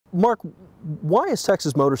Mark, why is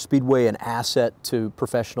Texas Motor Speedway an asset to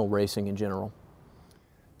professional racing in general?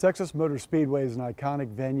 Texas Motor Speedway is an iconic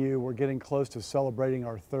venue. We're getting close to celebrating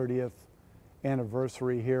our 30th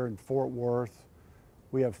anniversary here in Fort Worth.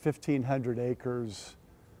 We have 1,500 acres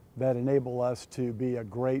that enable us to be a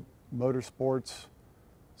great motorsports,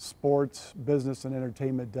 sports, business, and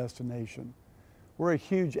entertainment destination. We're a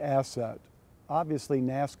huge asset. Obviously,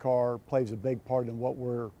 NASCAR plays a big part in what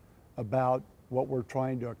we're about, what we're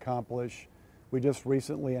trying to accomplish. We just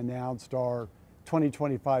recently announced our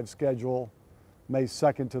 2025 schedule, May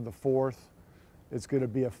 2nd to the 4th. It's going to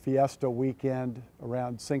be a fiesta weekend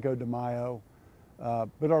around Cinco de Mayo.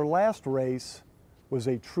 But our last race was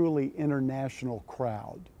a truly international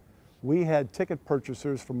crowd. We had ticket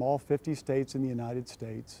purchasers from all 50 states in the United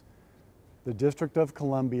States, the District of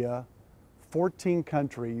Columbia, 14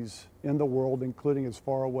 countries in the world, including as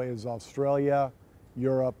far away as Australia,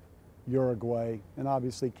 Europe, Uruguay, and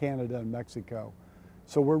obviously Canada and Mexico.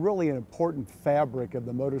 So we're really an important fabric of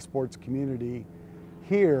the motorsports community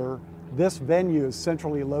here. This venue is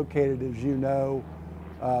centrally located, as you know,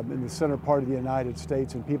 in the center part of the United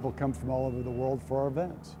States, and people come from all over the world for our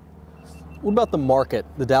events. What about the market,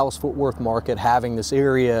 the Dallas-Fort Worth market, having this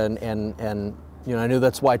area, and you know, I know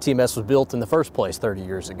that's why TMS was built in the first place 30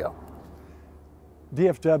 years ago.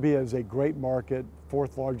 DFW is a great market,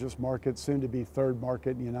 fourth largest market, soon to be third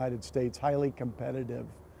market in the United States, highly competitive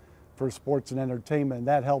for sports and entertainment.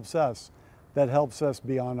 That helps us. That helps us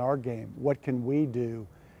be on our game. What can we do?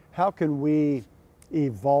 How can we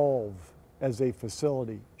evolve as a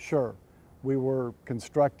facility? Sure, we were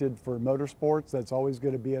constructed for motorsports. That's always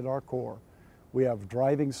going to be at our core. We have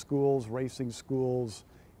driving schools, racing schools,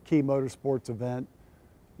 key motorsports event.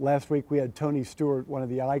 Last week we had Tony Stewart, one of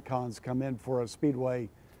the icons, come in for a Speedway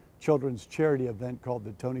children's charity event called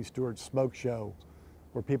the Tony Stewart Smoke Show,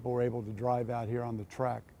 where people were able to drive out here on the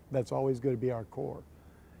track. That's always going to be our core.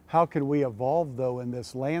 How can we evolve, though, in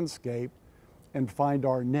this landscape and find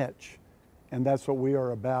our niche? And that's what we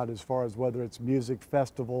are about, as far as whether it's music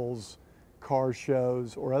festivals, car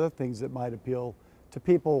shows, or other things that might appeal to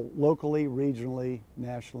people locally, regionally,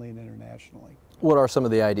 nationally, and internationally. What are some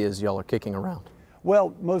of the ideas y'all are kicking around?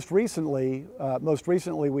 Well, most recently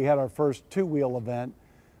we had our first two-wheel event.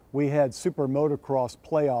 We had Super Motocross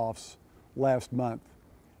playoffs last month,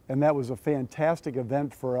 and that was a fantastic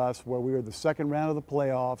event for us, where we were the second round of the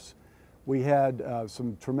playoffs. We had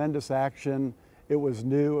some tremendous action. It was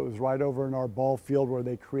new. It was right over in our ball field, where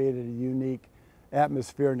they created a unique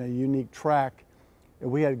atmosphere and a unique track.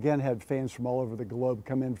 And we had fans from all over the globe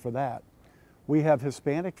come in for that. We have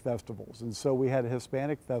Hispanic festivals, and so we had a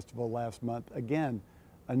Hispanic festival last month. Again,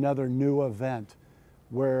 another new event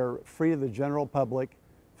where, free to the general public,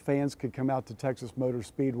 fans could come out to Texas Motor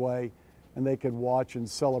Speedway and they could watch and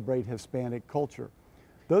celebrate Hispanic culture.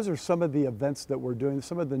 Those are some of the events that we're doing,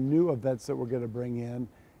 some of the new events that we're going to bring in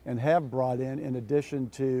and have brought in addition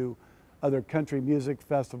to other country music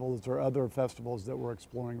festivals or other festivals that we're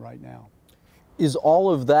exploring right now. Is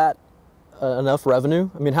all of that enough revenue?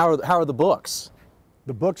 I mean, how are the books?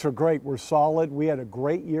 The books are great. We're solid. We had a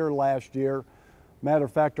great year last year. Matter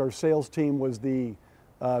of fact, our sales team was the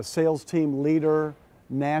sales team leader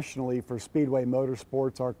nationally for Speedway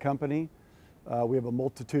Motorsports, our company. We have a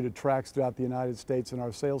multitude of tracks throughout the United States, and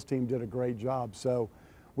our sales team did a great job. So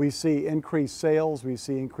we see increased sales, we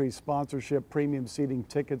see increased sponsorship, premium seating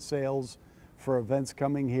ticket sales for events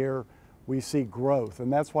coming here. We see growth,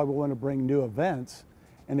 and that's why we want to bring new events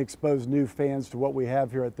and expose new fans to what we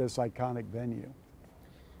have here at this iconic venue.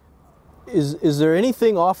 Is there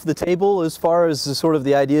anything off the table as far as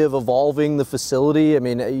the idea of evolving the facility? I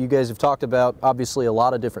mean, you guys have talked about obviously a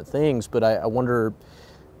lot of different things, but I wonder,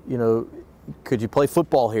 you know, could you play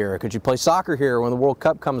football here? Could you play soccer here when the World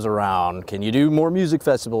Cup comes around? Can you do more music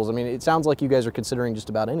festivals? I mean, it sounds like you guys are considering just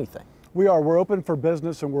about anything. We are. We're open for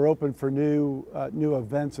business, and we're open for new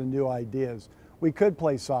events and new ideas. We could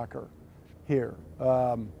play soccer here.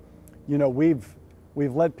 You know, we've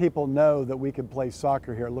let people know that we can play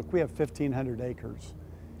soccer here. Look, we have 1,500 acres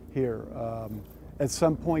here. At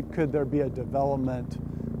some point, could there be a development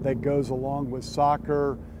that goes along with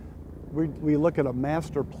soccer? We look at a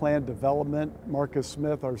master plan development. Marcus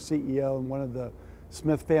Smith, our CEO and one of the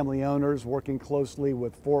Smith family owners, working closely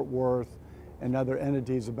with Fort Worth and other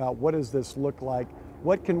entities about what does this look like?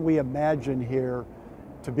 What can we imagine here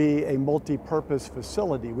to be a multi-purpose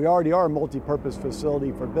facility? We already are a multi-purpose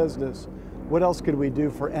facility for business. What else could we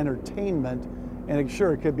do for entertainment? And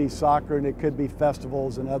sure, it could be soccer, and it could be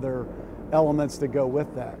festivals and other elements that go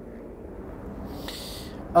with that.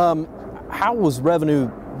 How was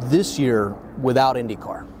revenue this year without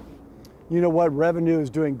IndyCar? You know what, revenue is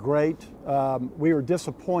doing great. We were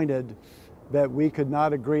disappointed that we could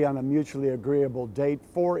not agree on a mutually agreeable date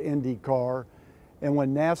for IndyCar. And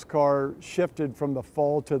when NASCAR shifted from the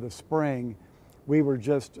fall to the spring, we were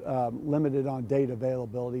just limited on date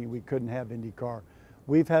availability. We couldn't have IndyCar.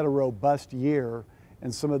 We've had a robust year,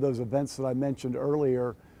 and some of those events that I mentioned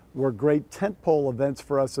earlier were great tentpole events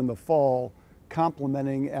for us in the fall,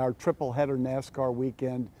 complementing our triple header NASCAR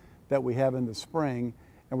weekend that we have in the spring.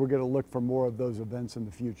 And we're going to look for more of those events in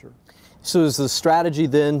the future. So is the strategy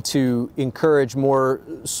then to encourage more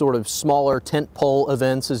sort of smaller tentpole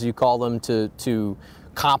events, as you call them, to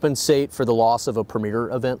compensate for the loss of a premier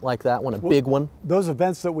event like that one, big one? Those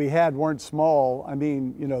events that we had weren't small. I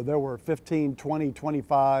mean, you know, there were 15, 20,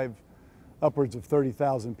 25, upwards of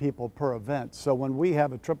 30,000 people per event. So when we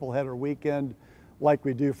have a triple header weekend like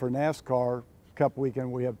we do for NASCAR, Cup weekend,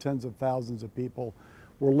 we have tens of thousands of people.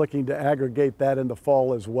 We're looking to aggregate that in the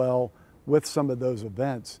fall as well with some of those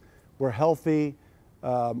events. We're healthy,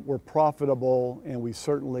 we're profitable, and we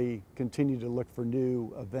certainly continue to look for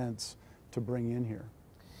new events to bring in here.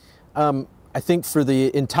 I think for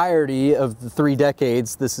the entirety of the 3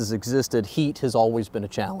 decades this has existed, heat has always been a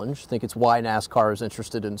challenge. I think it's why NASCAR is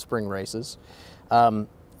interested in spring races.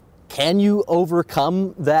 Can you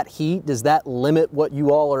overcome that heat? Does that limit what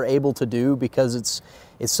you all are able to do because it's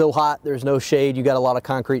so hot, there's no shade, you got a lot of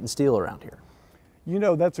concrete and steel around here? You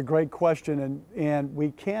know, that's a great question, and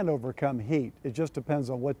we can overcome heat. It just depends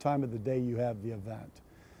on what time of the day you have the event.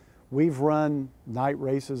 We've run night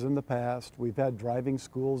races in the past. We've had driving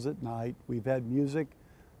schools at night. We've had music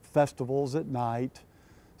festivals at night.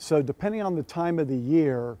 So depending on the time of the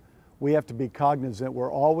year, we have to be cognizant.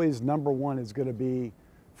 We're always, number one is going to be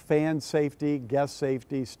fan safety, guest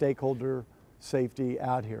safety, stakeholder safety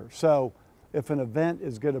out here. So if an event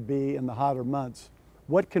is going to be in the hotter months,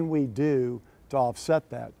 what can we do to offset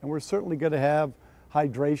that? And we're certainly going to have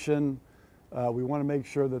hydration. We want to make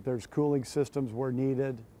sure that there's cooling systems where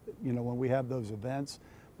needed, you know, when we have those events.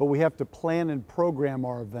 But we have to plan and program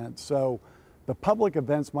our events. So the public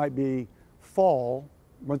events might be fall.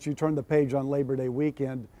 Once you turn the page on Labor Day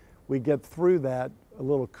weekend, we get through that a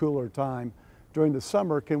little cooler time. During the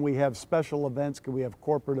summer, can we have special events? Can we have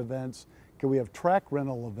corporate events? Can we have track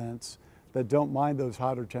rental events that don't mind those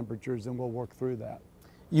hotter temperatures? And we'll work through that.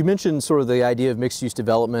 You mentioned sort of the idea of mixed-use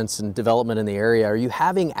developments and development in the area. Are you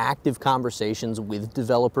having active conversations with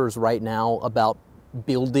developers right now about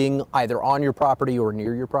building either on your property or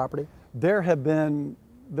near your property? There have been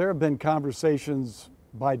conversations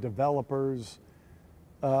by developers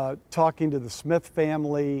talking to the Smith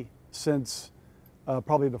family since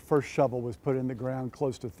probably the first shovel was put in the ground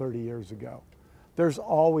close to 30 years ago. There's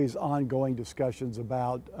always ongoing discussions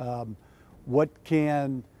about what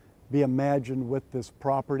can be imagined with this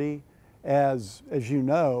property. As you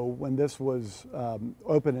know, when this was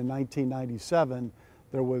opened in 1997,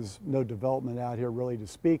 there was no development out here really to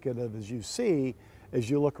speak of. As you see, as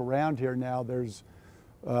you look around here now, there's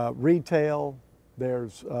retail,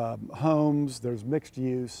 there's homes, there's mixed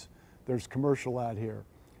use, there's commercial out here.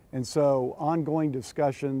 And so ongoing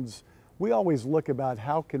discussions, we always look about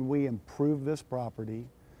how can we improve this property.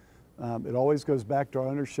 It always goes back to our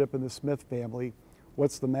ownership in the Smith family.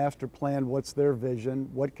 What's the master plan? What's their vision?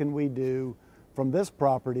 What can we do from this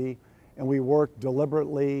property? And we work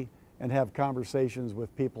deliberately and have conversations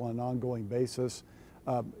with people on an ongoing basis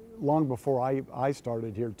long before I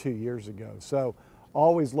started here 2 years ago. So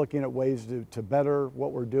always looking at ways to better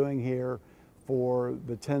what we're doing here for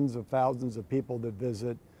the tens of thousands of people that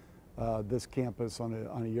visit this campus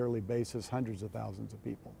on a yearly basis, hundreds of thousands of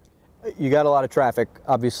people. You got a lot of traffic,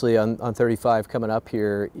 obviously, on 35 coming up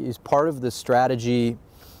here. Is part of the strategy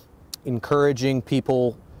encouraging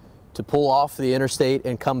people to pull off the interstate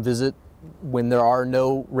and come visit when there are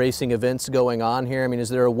no racing events going on here? I mean, is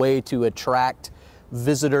there a way to attract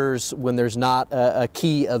visitors when there's not a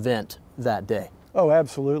key event that day? Oh,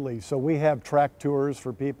 absolutely. So we have track tours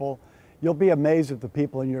for people. You'll be amazed at the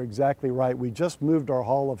people, and you're exactly right. We just moved our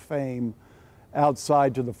Hall of Fame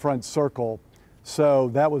outside to the front circle. So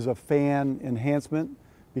that was a fan enhancement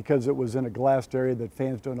because it was in a glassed area that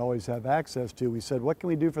fans don't always have access to. We said, what can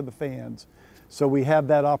we do for the fans? So we have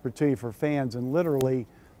that opportunity for fans and literally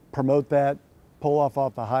promote that, pull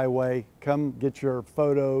off the highway, come get your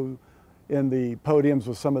photo in the podiums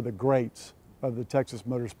with some of the greats of the Texas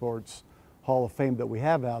Motorsports Hall of Fame that we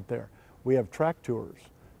have out there. We have track tours.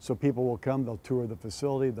 So people will come, they'll tour the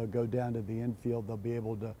facility, they'll go down to the infield, they'll be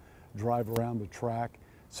able to drive around the track.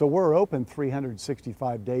 So we're open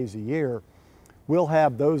 365 days a year. We'll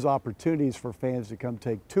have those opportunities for fans to come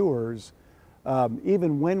take tours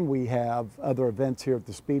even when we have other events here at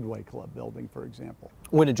the Speedway Club building, for example.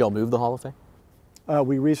 When did y'all move the Hall of Fame?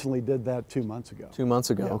 We recently did that 2 months ago. 2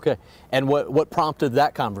 months ago, Yeah. okay. And what prompted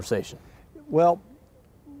that conversation? Well,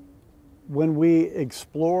 when we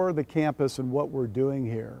explore the campus and what we're doing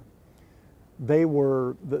here, they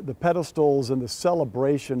were the pedestals and the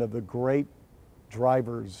celebration of the great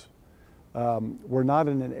drivers were not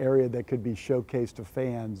in an area that could be showcased to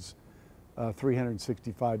fans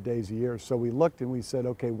 365 days a year. So we looked and we said,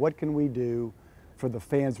 okay, what can we do for the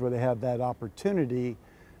fans where they have that opportunity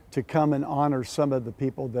to come and honor some of the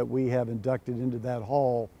people that we have inducted into that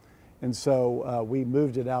hall? And so we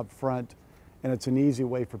moved it out front, and it's an easy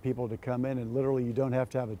way for people to come in, and literally you don't have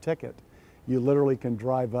to have a ticket. You literally can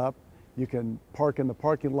drive up, you can park in the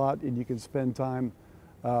parking lot, and you can spend time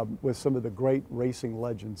with some of the great racing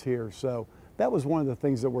legends here. So that was one of the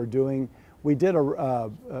things that we're doing. We did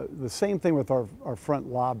the same thing with our front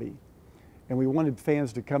lobby, and we wanted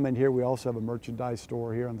fans to come in here. We also have a merchandise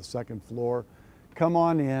store here on the second floor. Come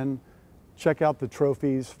on in, check out the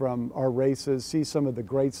trophies from our races, see some of the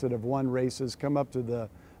greats that have won races, come up to the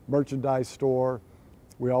merchandise store.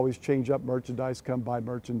 We always change up merchandise, come buy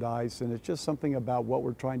merchandise, and it's just something about what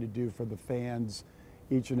we're trying to do for the fans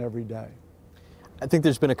each and every day. I think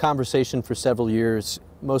there's been a conversation for several years,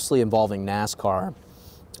 mostly involving NASCAR,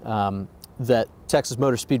 that Texas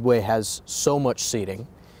Motor Speedway has so much seating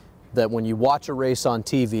that when you watch a race on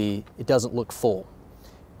TV, it doesn't look full.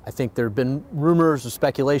 I think there have been rumors or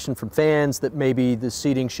speculation from fans that maybe the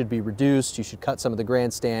seating should be reduced, you should cut some of the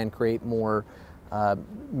grandstand, create more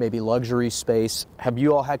maybe luxury space. Have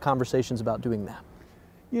you all had conversations about doing that?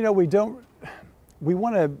 You know, we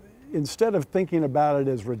want to, instead of thinking about it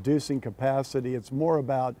as reducing capacity, it's more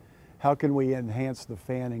about how can we enhance the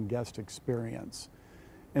fan and guest experience.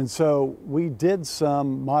 And so we did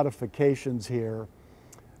some modifications here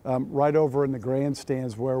right over in the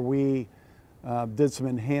grandstands where we did some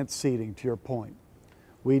enhanced seating, to your point.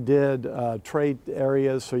 We did tray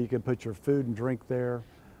areas so you could put your food and drink there.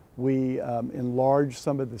 We enlarged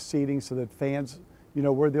some of the seating so that fans, you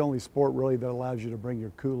know, we're the only sport really that allows you to bring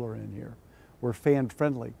your cooler in here. We're fan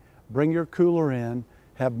friendly. Bring your cooler in,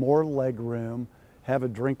 have more leg room, have a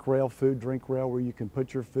drink rail, food drink rail where you can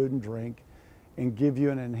put your food and drink and give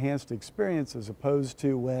you an enhanced experience, as opposed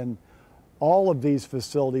to when all of these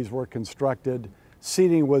facilities were constructed,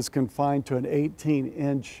 seating was confined to an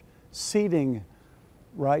 18-inch seating,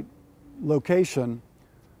 right, location.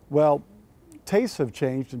 Well, tastes have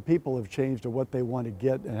changed and people have changed to what they want to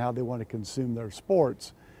get and how they want to consume their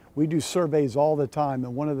sports. We do surveys all the time,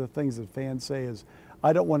 and one of the things that fans say is,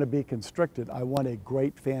 I don't want to be constricted, I want a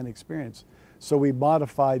great fan experience. So we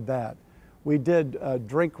modified that. We did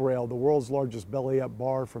Drink Rail, the world's largest belly-up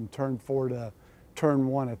bar from turn 4 to turn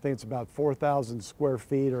 1. I think it's about 4,000 square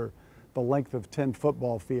feet, or the length of 10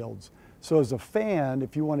 football fields. So as a fan,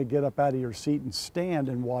 if you want to get up out of your seat and stand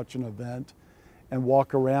and watch an event and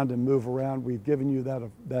walk around and move around, we've given you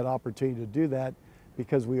that opportunity to do that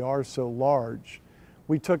because we are so large.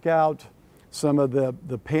 We took out some of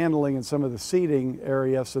the paneling and some of the seating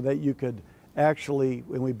area so that you could actually,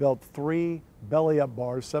 when we built 3 belly-up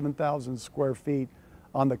bars, 7,000 square feet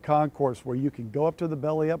on the concourse, where you can go up to the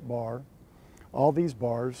belly-up bar, all these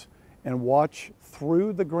bars, and watch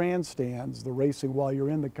through the grandstands the racing while you're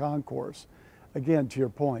in the concourse. Again, to your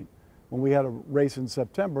point, when we had a race in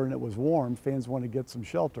September and it was warm, fans want to get some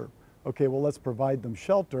shelter. Okay, well, let's provide them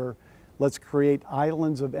shelter. Let's create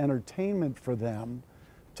islands of entertainment for them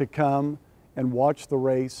to come and watch the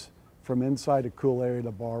race from inside a cool area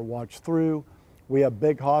to bar, watch through. We have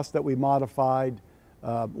Big Hoss that we modified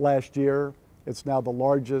last year. It's now the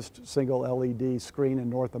largest single LED screen in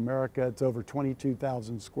North America. It's over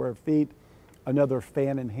 22,000 square feet, another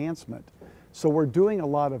fan enhancement. So we're doing a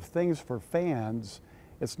lot of things for fans.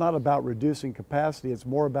 It's not about reducing capacity, it's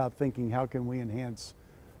more about thinking how can we enhance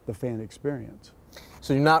the fan experience.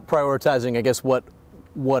 So you're not prioritizing, I guess, what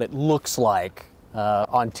it looks like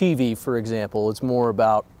on TV, for example. It's more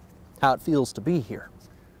about how it feels to be here.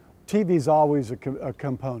 TV's always a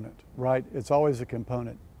component, right? It's always a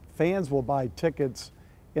component. Fans will buy tickets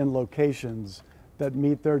in locations that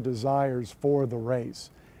meet their desires for the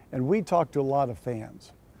race. And we talk to a lot of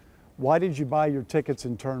fans. Why did you buy your tickets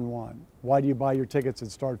in turn 1? Why do you buy your tickets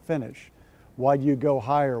at start finish? Why do you go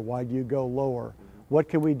higher? Why do you go lower? What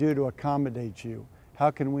can we do to accommodate you?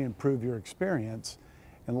 How can we improve your experience?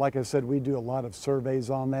 And like I said, we do a lot of surveys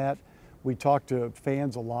on that. We talk to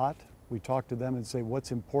fans a lot. We talk to them and say,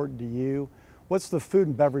 what's important to you? What's the food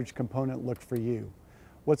and beverage component look for you?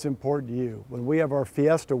 What's important to you? When we have our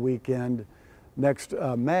Fiesta weekend next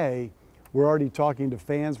May, we're already talking to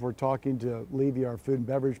fans. We're talking to Levy, our food and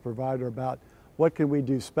beverage provider, about what can we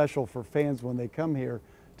do special for fans when they come here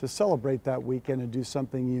to celebrate that weekend and do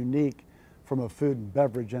something unique from a food and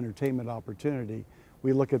beverage entertainment opportunity.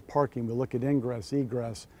 We look at parking, we look at ingress,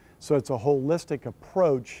 egress, so it's a holistic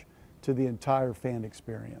approach to the entire fan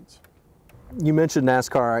experience. You mentioned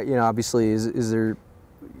NASCAR, you know, obviously, is there,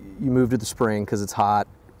 you moved to the spring because it's hot.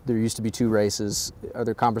 There used to be 2 races. Are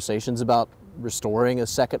there conversations about restoring a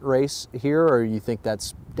second race here, or you think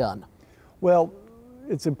that's done? Well,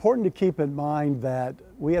 it's important to keep in mind that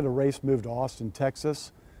we had a race moved to Austin,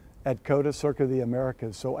 Texas at COTA, Circuit of the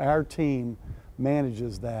Americas. So our team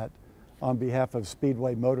manages that on behalf of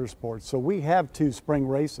Speedway Motorsports. So we have 2 spring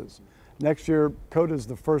races. Next year, COTA is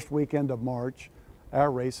the first weekend of March.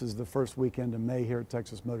 Our race is the first weekend of May here at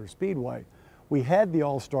Texas Motor Speedway. We had the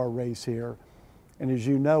All-Star race here, and as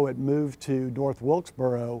you know, it moved to North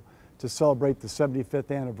Wilkesboro to celebrate the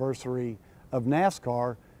 75th anniversary of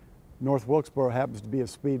NASCAR. North Wilkesboro happens to be a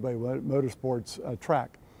Speedway Motorsports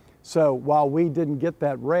track. So while we didn't get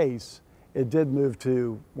that race, it did move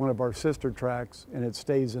to one of our sister tracks, and it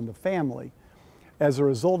stays in the family. As a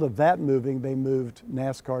result of that moving, they moved,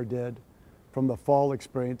 NASCAR did, from the fall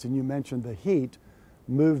experience, and you mentioned the heat,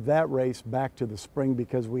 moved that race back to the spring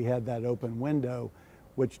because we had that open window,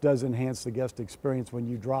 which does enhance the guest experience when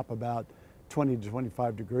you drop about 20 to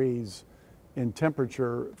 25 degrees in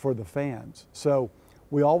temperature for the fans. So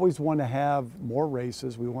we always want to have more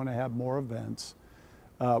races, we want to have more events.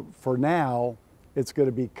 For now, it's going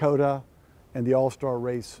to be COTA, and the All-Star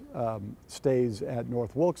race stays at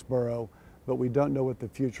North Wilkesboro, but we don't know what the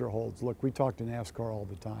future holds. Look, we talk to NASCAR all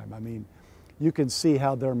the time. I mean, you can see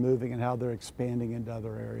how they're moving and how they're expanding into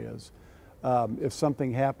other areas. If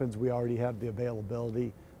something happens, we already have the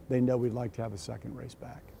availability. They know we'd like to have a second race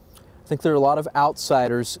back. I think there are a lot of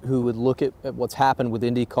outsiders who would look at what's happened with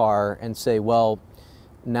IndyCar and say, well,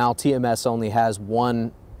 now TMS only has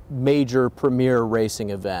one major premier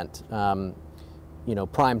racing event, you know,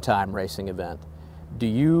 primetime racing event. Do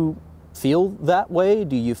you feel that way?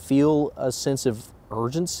 Do you feel a sense of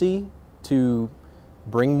urgency to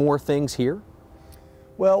bring more things here?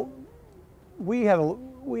 Well, we had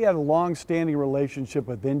a long-standing relationship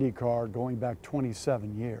with IndyCar going back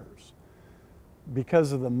 27 years.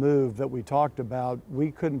 Because of the move that we talked about,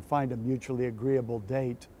 we couldn't find a mutually agreeable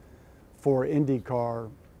date for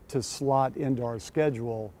IndyCar to slot into our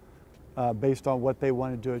schedule based on what they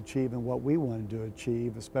wanted to achieve and what we wanted to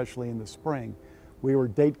achieve, especially in the spring. We were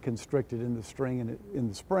date constricted in the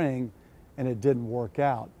spring, and it didn't work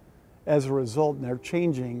out. As a result, they're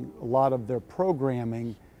changing a lot of their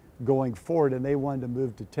programming going forward, and they wanted to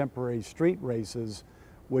move to temporary street races,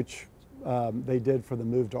 which they did for the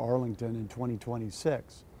move to Arlington in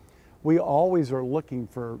 2026. We always are looking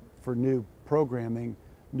for new programming,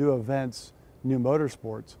 new events, new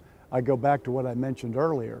motorsports. I go back to what I mentioned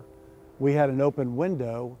earlier. We had an open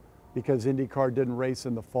window because IndyCar didn't race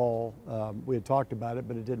in the fall. We had talked about it,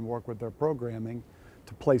 but it didn't work with their programming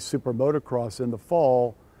to place Super Motocross in the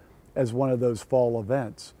fall as one of those fall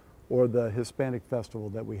events, or the Hispanic festival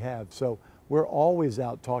that we have. So we're always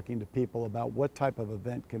out talking to people about what type of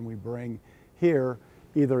event can we bring here,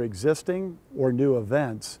 either existing or new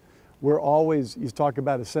events. We're always, you talk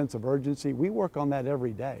about a sense of urgency, we work on that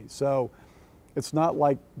every day. So it's not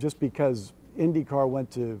like just because IndyCar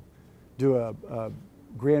went to do a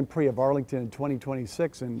Grand Prix of Arlington in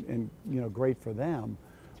 2026 and you know, great for them.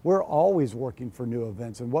 We're always working for new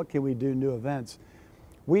events, and what can we do new events?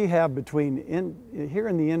 We have here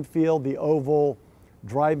in the infield, the oval,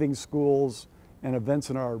 driving schools, and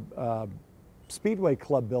events in our Speedway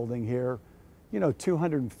Club building here, you know,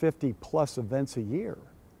 250 plus events a year.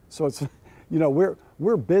 So it's, you know,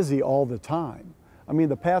 we're busy all the time. I mean,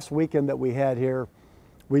 the past weekend that we had here,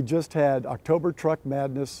 we just had October Truck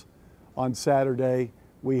Madness on Saturday.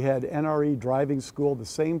 We had NRE driving school the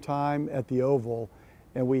same time at the oval,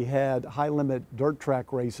 and we had high limit dirt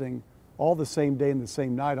track racing all the same day and the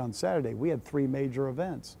same night on Saturday. We had 3 major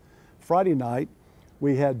events. Friday night,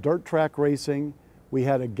 we had dirt track racing, we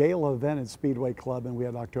had a gala event at Speedway Club, and we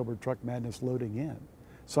had October Truck Madness loading in.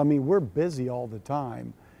 So, I mean, we're busy all the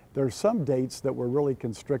time. There are some dates that we're really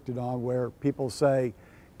constricted on where people say,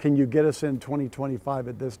 can you get us in 2025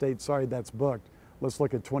 at this date? Sorry, that's booked. Let's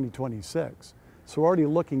look at 2026. So we're already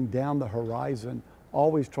looking down the horizon,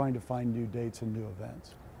 always trying to find new dates and new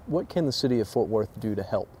events. What can the city of Fort Worth do to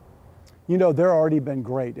help? You know, they're already been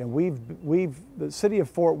great, and the city of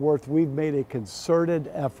Fort Worth, we've made a concerted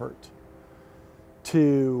effort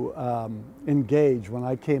to engage when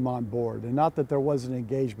I came on board. And not that there wasn't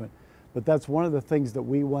engagement, but that's one of the things that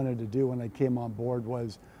we wanted to do when I came on board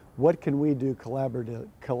was, what can we do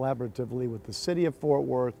collaboratively with the city of Fort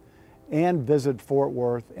Worth and Visit Fort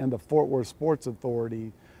Worth and the Fort Worth Sports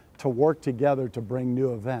Authority to work together to bring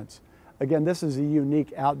new events. Again, this is a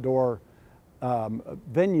unique outdoor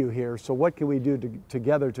venue here, so what can we do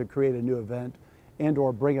together to create a new event and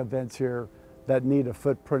or bring events here that need a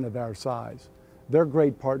footprint of our size? They're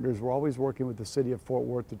great partners. We're always working with the city of Fort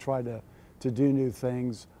Worth to try to do new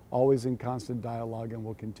things, always in constant dialogue, and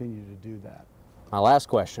we'll continue to do that. My last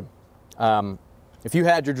question. If you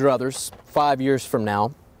had your druthers 5 years from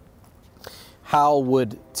now, how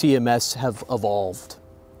would TMS have evolved?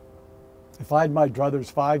 If I had my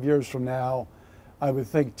druthers 5 years from now, I would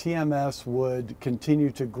think TMS would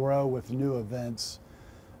continue to grow with new events,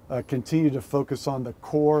 continue to focus on the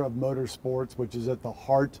core of motorsports, which is at the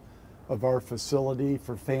heart of our facility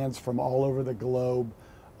for fans from all over the globe.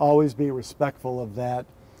 Always be respectful of that,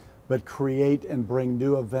 but create and bring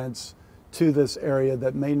new events to this area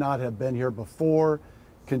that may not have been here before,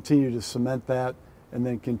 continue to cement that, and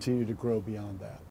then continue to grow beyond that.